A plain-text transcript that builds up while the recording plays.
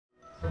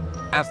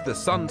As the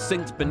sun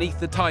sinks beneath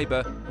the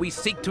Tiber, we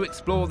seek to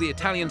explore the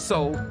Italian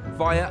soul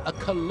via a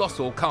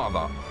colossal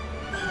carver.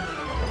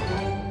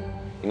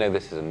 You know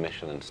this is a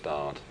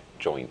Michelin-starred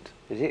joint.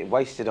 Is it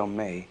wasted on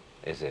me?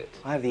 Is it?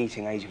 I have the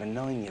eating age of a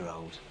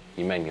 9-year-old.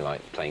 You mainly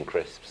like plain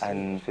crisps.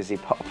 And fizzy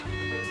pop.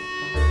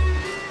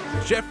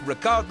 Chef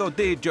Riccardo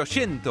de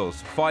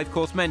Giacinto's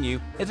 5-course menu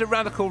is a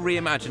radical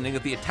reimagining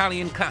of the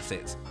Italian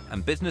classics,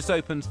 and business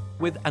opens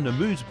with an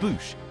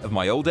amuse-bouche of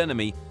my old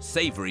enemy,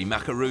 savoury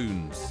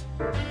macaroons.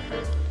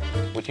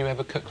 Would you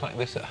ever cook like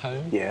this at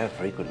home? Yeah,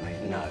 frequently.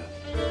 No.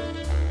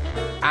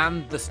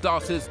 And the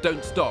starters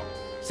don't stop.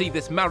 See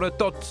this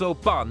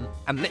maradozzo bun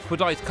and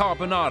liquidized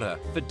carbonara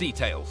for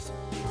details.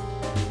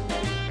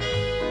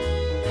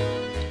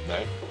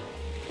 No?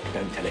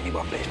 Don't tell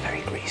anyone, but it's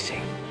very greasy.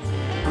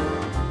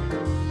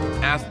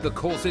 As the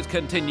courses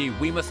continue,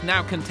 we must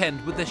now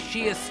contend with the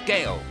sheer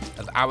scale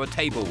of our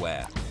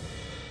tableware.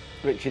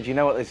 Richard, you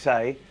know what they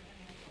say?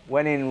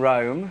 When in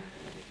Rome...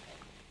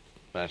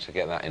 Managed to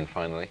get that in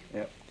finally.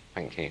 Yep.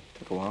 Thank you.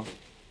 Took a while.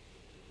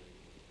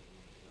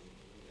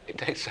 It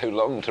takes so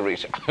long to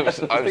reach. I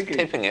was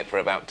tipping it for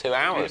about 2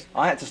 hours.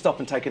 I had to stop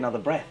and take another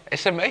breath.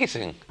 It's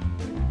amazing.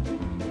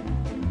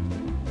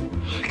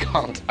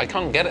 I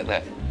can't get it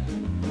there.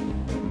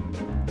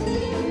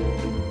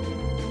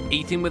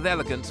 Eating with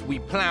elegance, we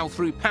plough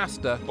through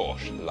pasta.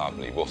 Bosh,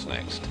 lovely. What's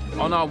next?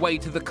 On our way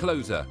to the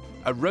closer,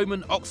 a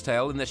Roman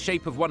oxtail in the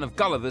shape of one of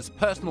Gulliver's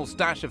personal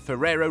stash of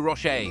Ferrero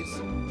Rochers.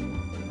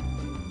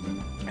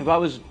 If I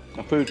was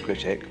a food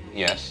critic...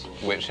 Yes,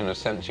 which in a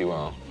sense you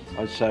are.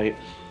 I'd say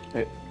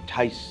it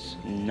tastes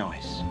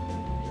nice.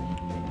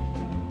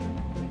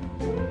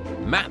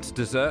 Matt's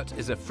dessert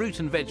is a fruit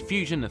and veg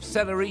fusion of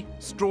celery,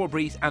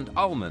 strawberries and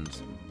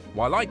almonds,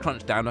 while I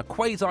crunch down a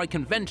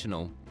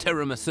quasi-conventional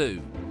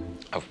tiramisu.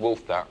 I've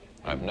wolfed that.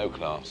 I have no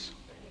class.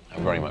 I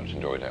very much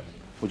enjoyed it.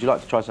 Would you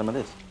like to try some of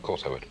this? Of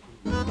course I would.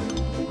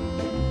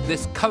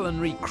 This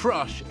culinary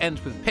crush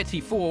ends with petit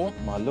four.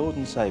 My lord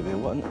and saviour,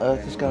 what on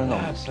earth is going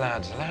on?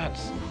 Lads.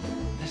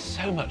 There's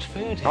so much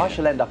food here. I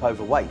shall end up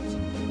overweight.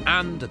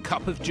 And a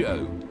cup of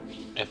joe.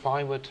 If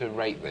I were to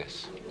rate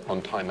this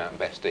on Time Out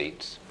Best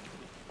Eats,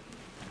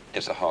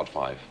 it's a hard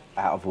 5.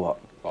 Out of what?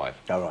 5.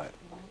 All right.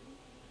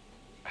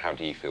 How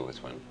do you feel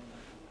this went?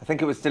 I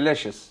think it was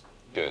delicious.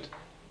 Good.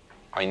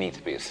 I need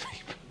to be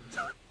asleep.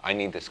 I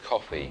need this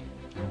coffee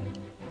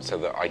so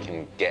that I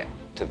can get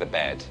to the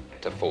bed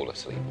to fall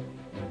asleep.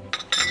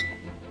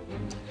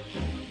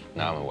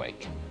 Now I'm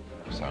awake,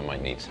 so I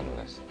might need some of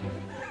this.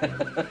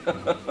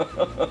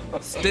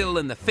 Still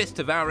in the fist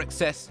of our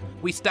excess,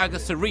 we stagger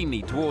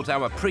serenely towards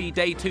our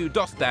pre-day 2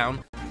 doss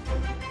down